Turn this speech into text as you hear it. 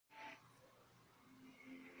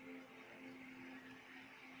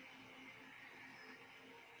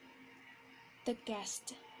The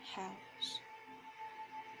Guest House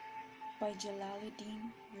by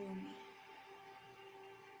Jalaluddin Rumi.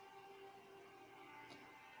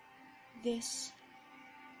 This,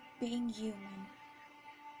 being human,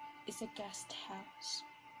 is a guest house.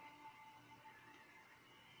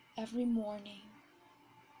 Every morning,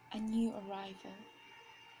 a new arrival,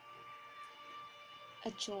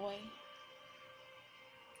 a joy,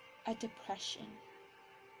 a depression,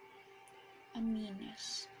 a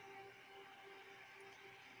meanness.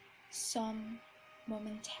 Some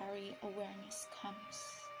momentary awareness comes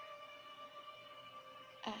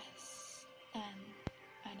as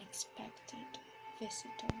an unexpected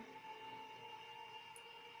visitor.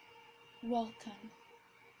 Welcome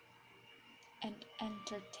and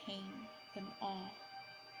entertain them all,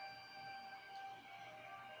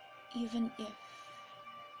 even if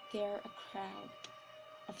they're a crowd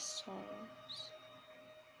of sorrows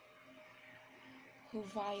who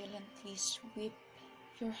violently sweep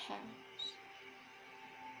your house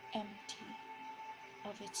empty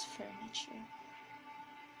of its furniture.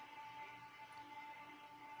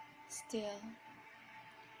 Still,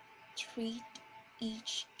 treat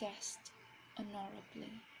each guest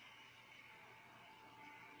honorably.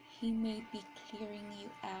 He may be clearing you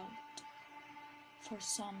out for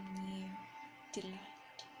some new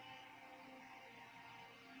delight.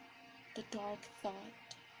 The dark thought,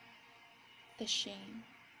 the shame,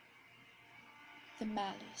 the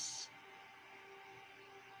malice,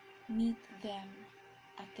 meet them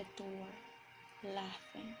at the door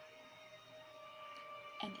laughing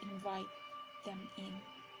and invite them in.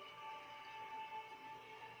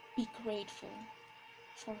 Be grateful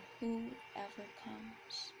for whoever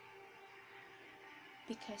comes,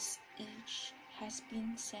 because each has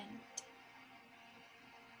been sent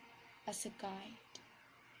as a guide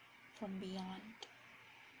from beyond.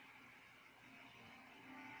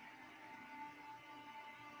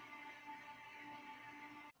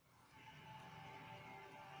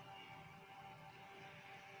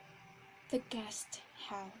 The Guest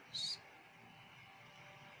House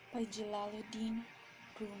by Jalaluddin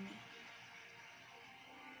Rumi.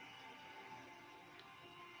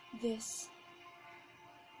 This,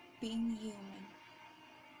 being human,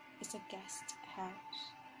 is a guest house.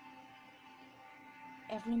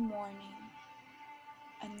 Every morning,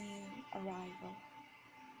 a new arrival,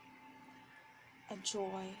 a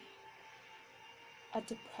joy, a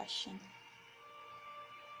depression,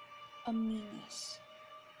 a meanness.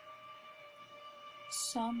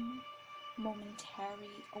 Some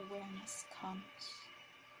momentary awareness comes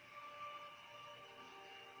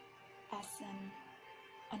as an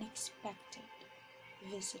unexpected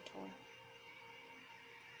visitor.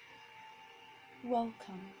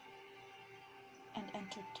 Welcome and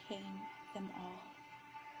entertain them all,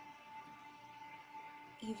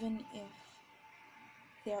 even if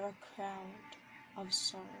they're a crowd of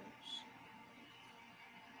sorrows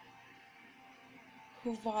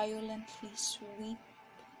who violently sweep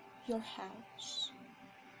your house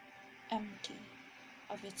empty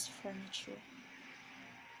of its furniture.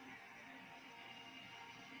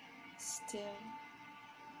 Still,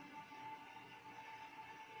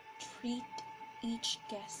 treat each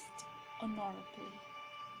guest honorably.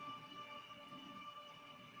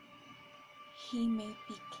 He may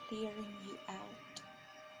be clearing you out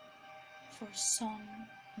for some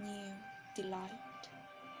new delight.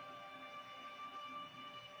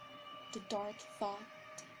 The dark thought,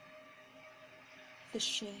 the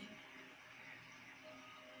shame,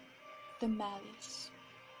 the malice,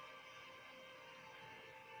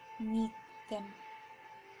 meet them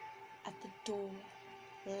at the door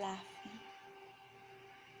laughing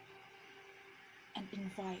and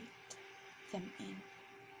invite them in.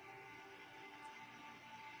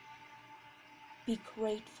 Be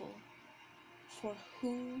grateful for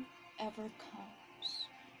whoever comes,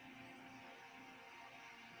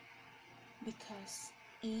 because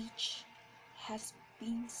each has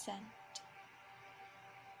been sent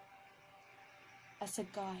as a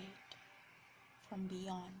guide from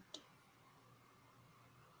beyond.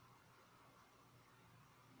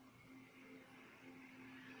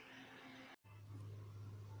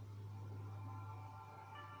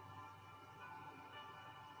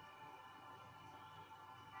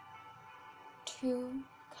 Two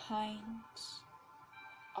kinds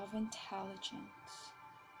of intelligence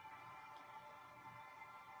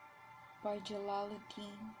by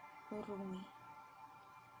Jalaluddin Rumi.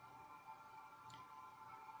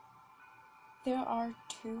 There are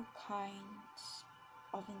two kinds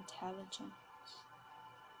of intelligence.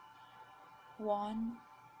 One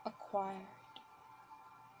acquired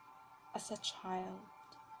as a child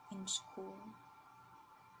in school,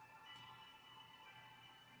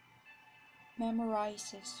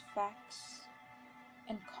 memorizes facts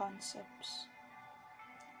and concepts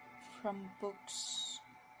from books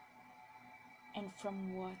and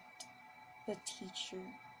from what the teacher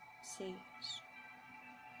says,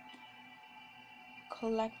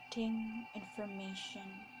 collecting information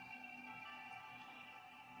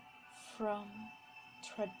from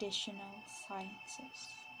traditional sciences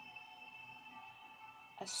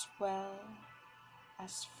as well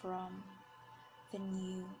as from the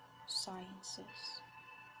new sciences.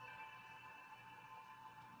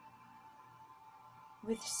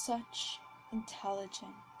 With such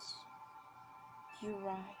intelligence, you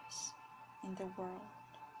rise in the world.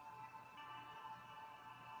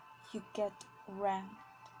 You get ranked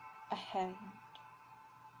ahead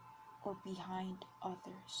or behind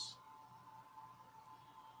others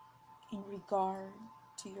in regard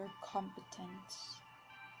to your competence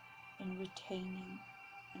in retaining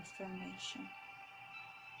information.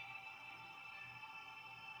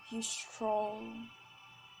 You stroll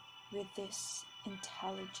with this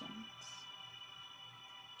intelligence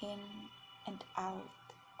in and out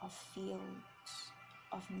of fields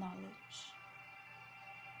of knowledge,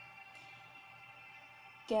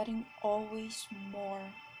 getting always more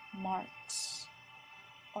marks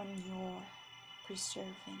on your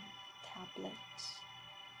preserving tablets.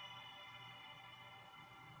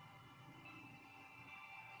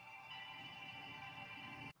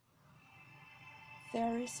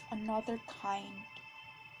 There is another kind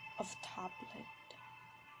of tablet,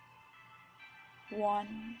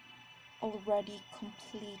 one already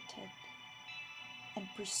completed and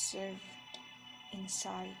preserved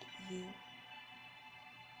inside you.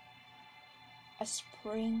 A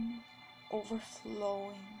spring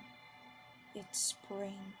overflowing its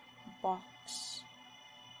spring box,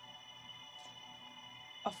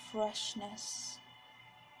 a freshness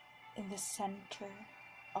in the center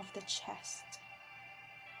of the chest.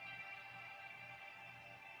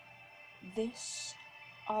 This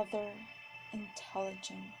other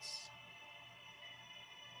intelligence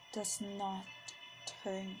does not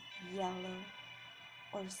turn yellow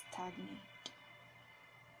or stagnate.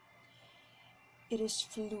 It is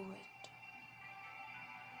fluid,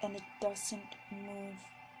 and it doesn't move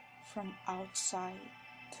from outside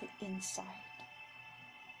to inside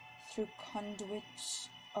through conduits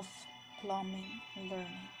of plumbing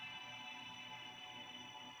learning.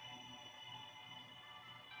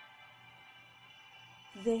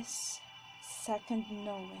 This second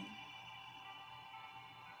knowing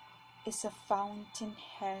is a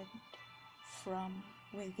fountainhead from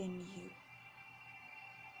within you,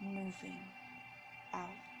 moving out.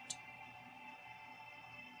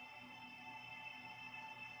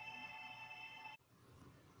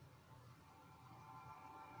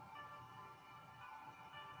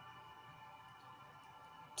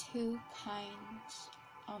 Two kinds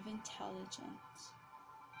of intelligence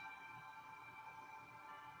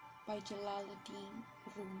by JALALUDDIN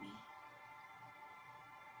RUMI.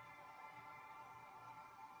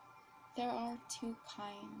 There are two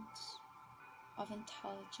kinds of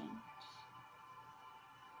intelligence,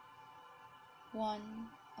 one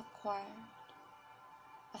acquired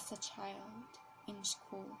as a child in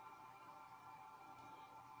school,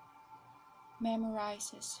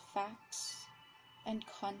 memorizes facts and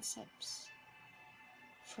concepts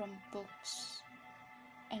from books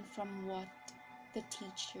and from what the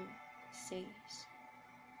teacher says,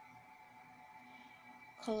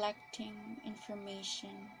 collecting information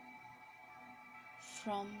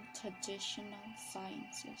from traditional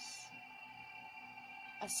sciences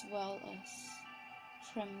as well as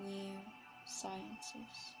from new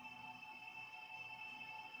sciences.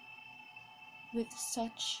 With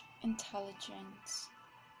such intelligence,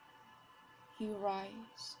 you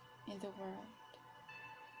rise in the world.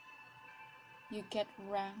 You get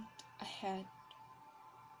ranked ahead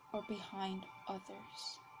or behind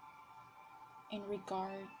others in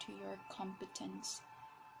regard to your competence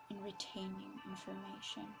in retaining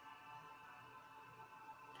information.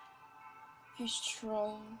 You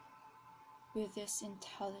stroll with this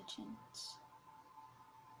intelligence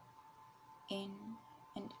in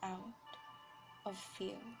and out of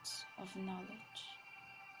fields of knowledge,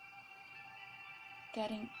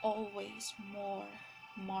 getting always more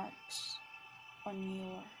marks on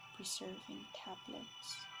your preserving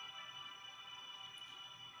tablets.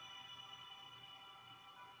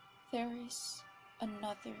 There is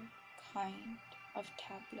another kind of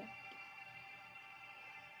tablet,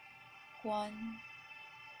 one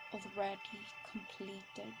already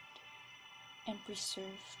completed and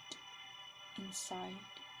preserved inside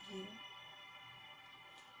you,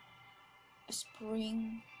 a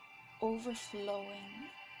spring overflowing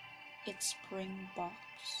its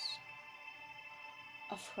springboks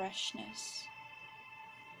of freshness.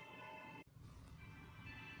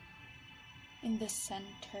 In the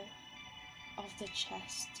center of the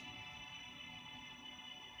chest,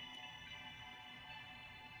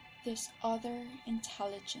 this other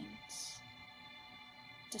intelligence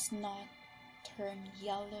does not turn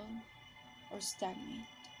yellow or stagnate.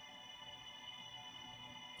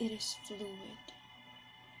 It is fluid,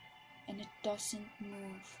 and it doesn't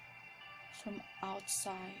move from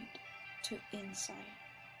outside to inside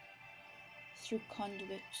through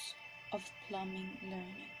conduits of plumbing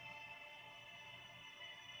learning.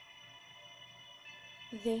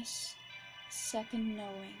 This second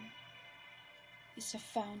knowing is a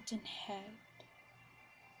fountainhead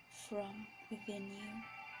from within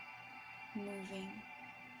you, moving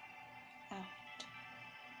out.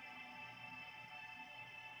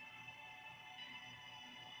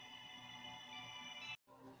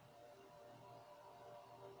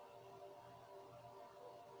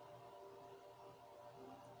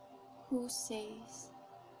 Who says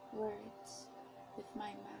words with my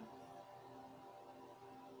mouth?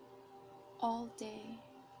 All day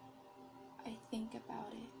I think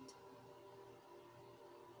about it,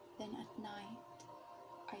 then at night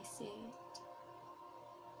I say it.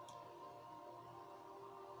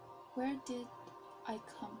 Where did I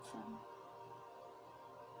come from?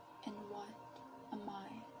 And what am I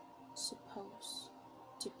supposed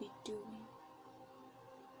to be doing?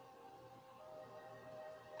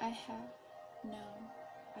 I have no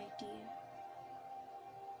idea.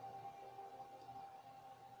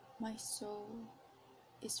 My soul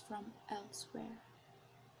is from elsewhere.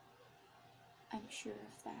 I'm sure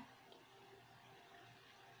of that.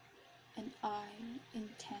 And I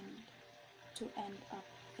intend to end up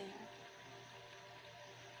there.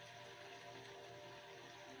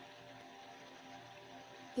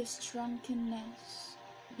 This drunkenness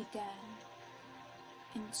began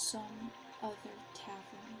in some other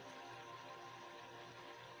tavern.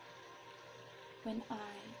 When I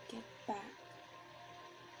get back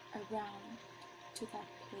around to that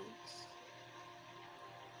place,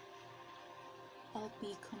 I'll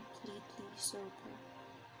be completely sober.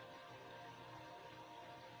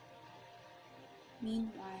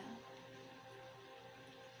 Meanwhile,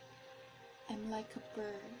 I'm like a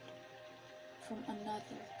bird from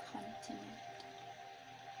another continent,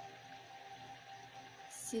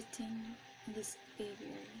 sitting in this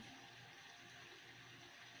aviary.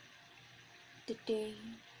 The day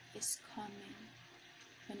is coming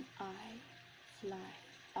when I fly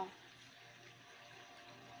off.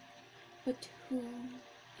 But who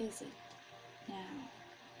is it now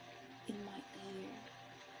in my ear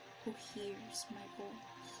who hears my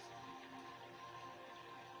voice?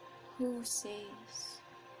 Who says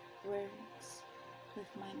words with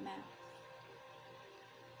my mouth?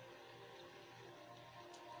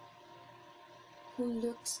 Who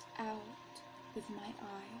looks out with my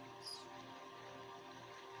eyes?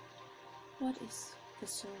 What is the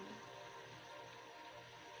soul?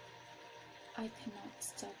 I cannot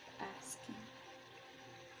stop asking.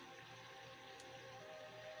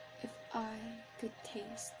 If I could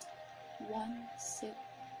taste one sip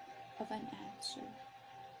of an answer,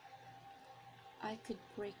 I could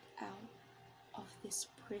break out of this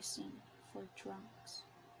prison for drunks.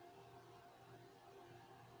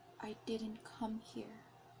 I didn't come here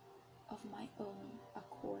of my own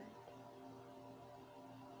accord.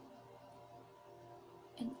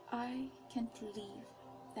 And I can't leave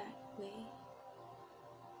that way.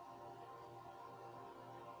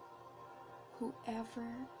 Whoever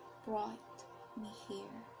brought me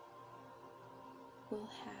here will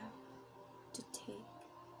have to take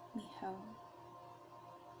me home.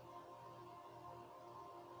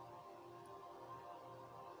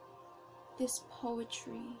 This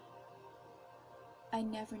poetry, I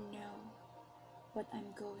never know what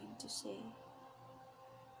I'm going to say.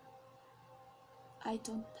 I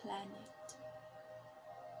don't plan it.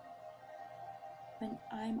 When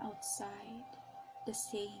I'm outside the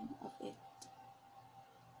saying of it,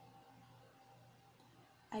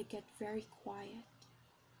 I get very quiet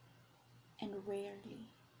and rarely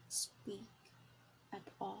speak at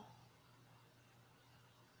all.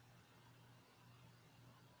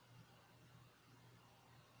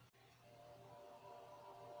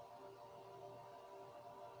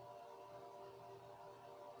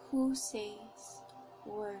 Who says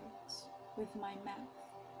words with my mouth?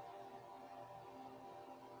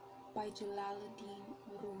 By JALALUDDIN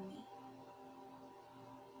Rumi.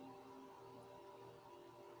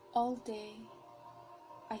 All day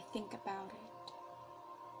I think about it,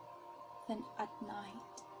 then at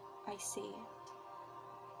night I say it.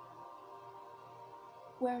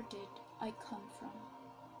 Where did I come from?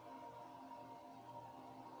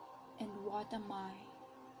 And what am I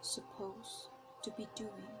supposed to be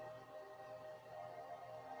doing?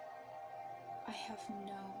 I have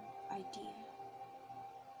no idea.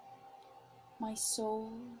 My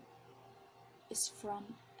soul is from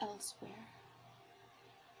elsewhere.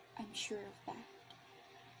 I'm sure of that.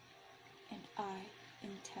 And I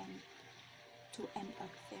intend to end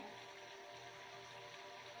up there.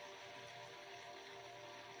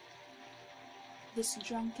 This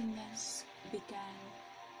drunkenness began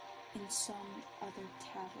in some other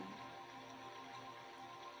tavern.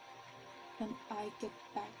 When I get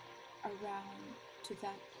back around to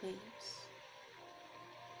that place,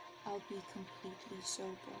 I'll be completely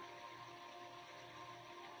sober.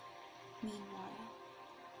 Meanwhile,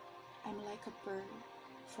 I'm like a bird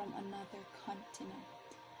from another continent,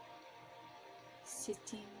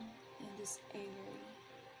 sitting in this aerie.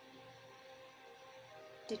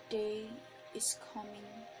 The day is coming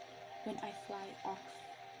when I fly off.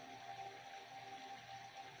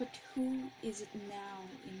 But who is it now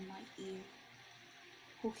in my ear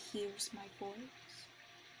who hears my voice?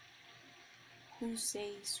 Who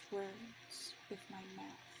says words with my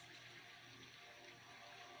mouth?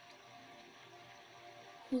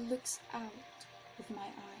 Who looks out with my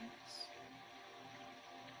eyes?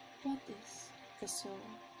 What is the soul?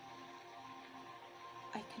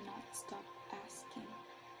 I cannot stop asking.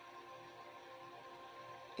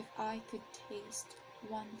 If I could taste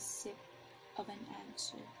one sip of an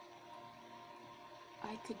answer,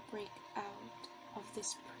 I could break out of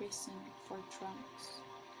this prison for drunks.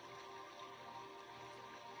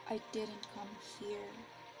 I didn't come here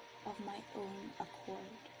of my own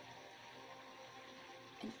accord,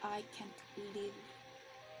 and I can't live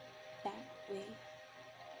that way.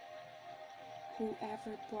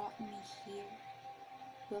 Whoever brought me here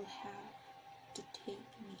will have to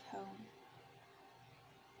take me home.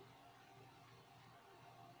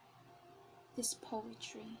 This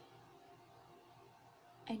poetry,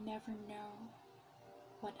 I never know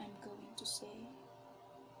what I'm going to say.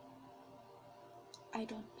 I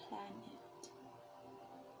don't plan it.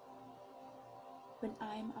 When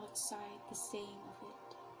I'm outside the saying of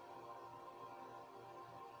it,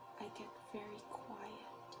 I get very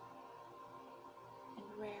quiet and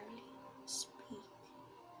rarely speak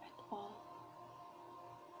at all.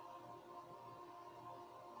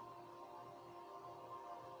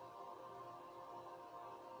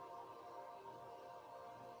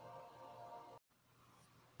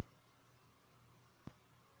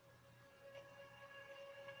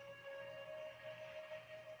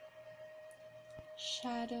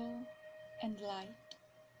 Shadow and light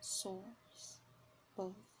soars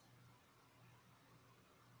both,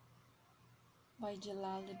 by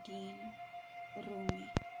JALALUDDIN Rumi.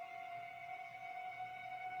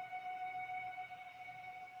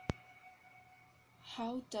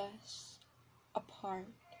 How does a part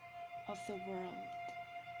of the world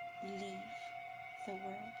leave the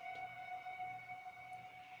world?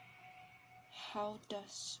 How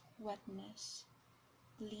does wetness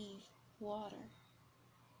leave water?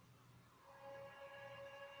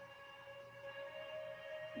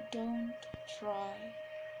 Don't try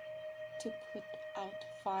to put out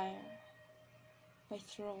fire by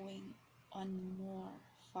throwing on more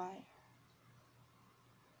fire.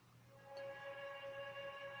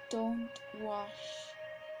 Don't wash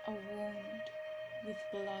a wound with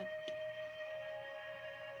blood.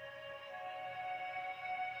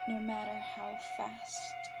 No matter how fast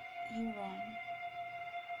you run,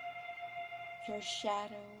 your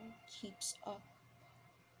shadow keeps up.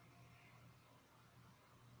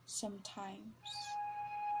 Sometimes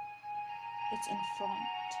it's in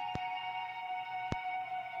front.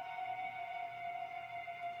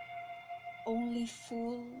 Only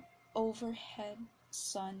full overhead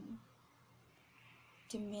sun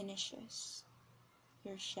diminishes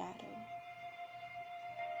your shadow.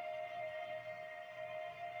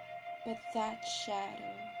 But that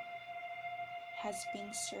shadow has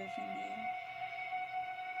been serving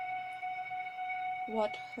you.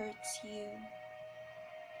 What hurts you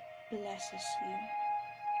blesses you.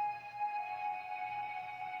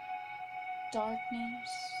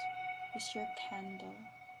 Darkness is your candle.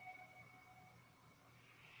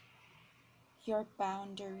 Your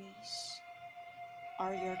boundaries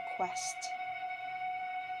are your quest.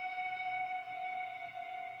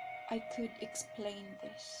 I could explain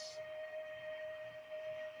this,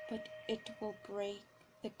 but it will break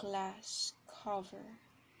the glass cover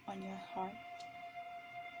on your heart.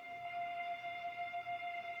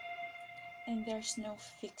 And there's no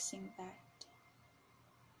fixing that.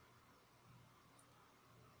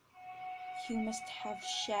 You must have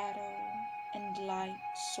shadow and light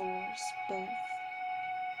source both.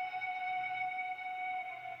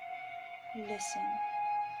 Listen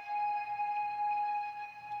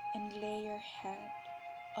and lay your head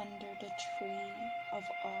under the tree of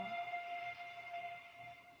awe.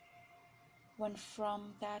 When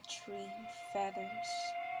from that tree feathers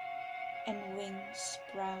and wings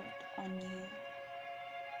sprout on you,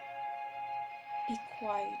 be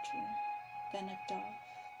quieter than a dove.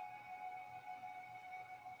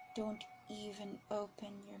 Don't even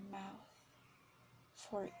open your mouth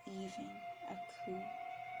for even a coo.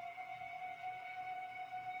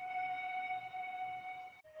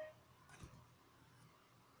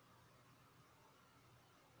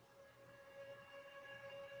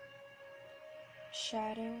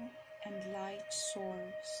 Shadow and Light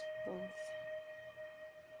Soars Both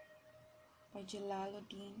by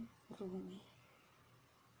JALALUDDIN Rumi.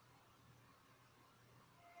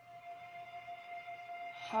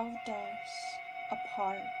 How does a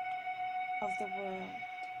part of the world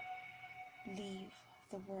leave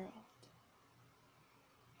the world?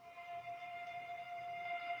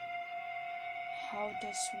 How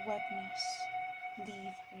does wetness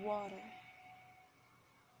leave water?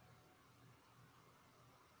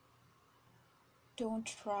 Don't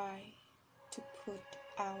try to put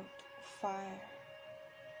out fire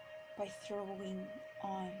by throwing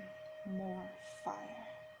on more fire.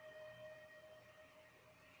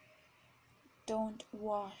 Don't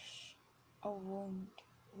wash a wound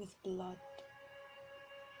with blood.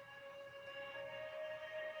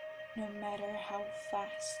 No matter how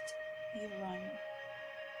fast you run,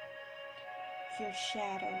 your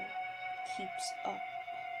shadow keeps up.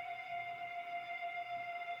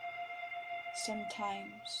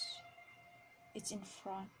 Sometimes it's in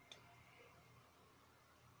front.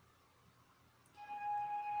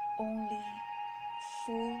 Only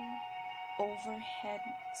full overhead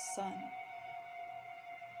sun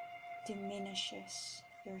diminishes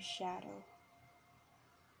your shadow.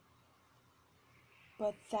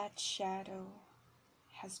 But that shadow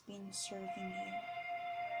has been serving you.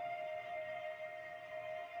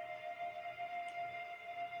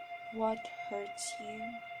 What hurts you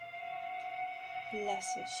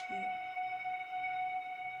blesses you.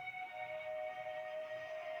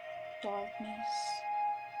 Darkness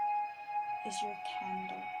is your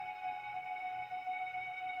candle.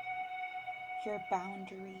 Your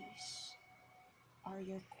boundaries are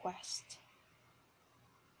your quest.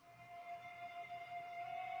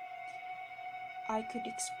 I could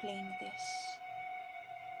explain this,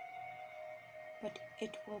 but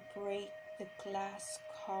it will break the glass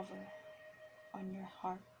cover on your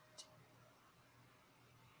heart,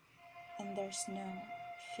 and there's no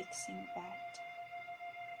fixing that.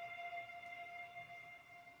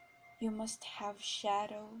 You must have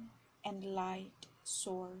shadow and light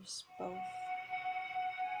source both.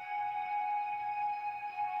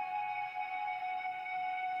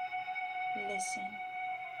 Listen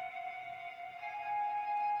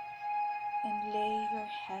and lay your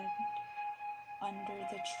head under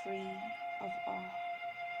the tree of awe.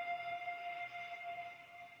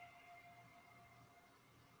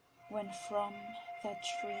 When from that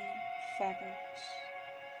tree feathers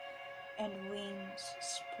and wings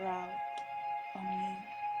sprout on you,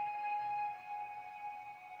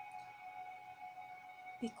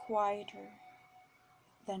 be quieter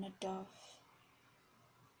than a dove.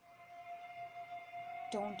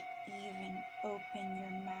 Don't even open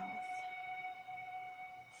your mouth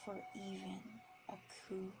for even a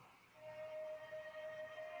coo.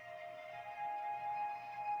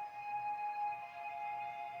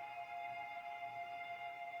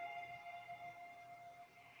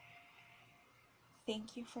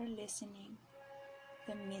 Thank you for listening,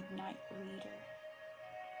 The Midnight Reader.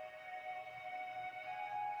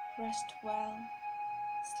 Rest well,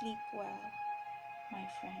 sleep well, my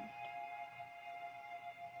friend.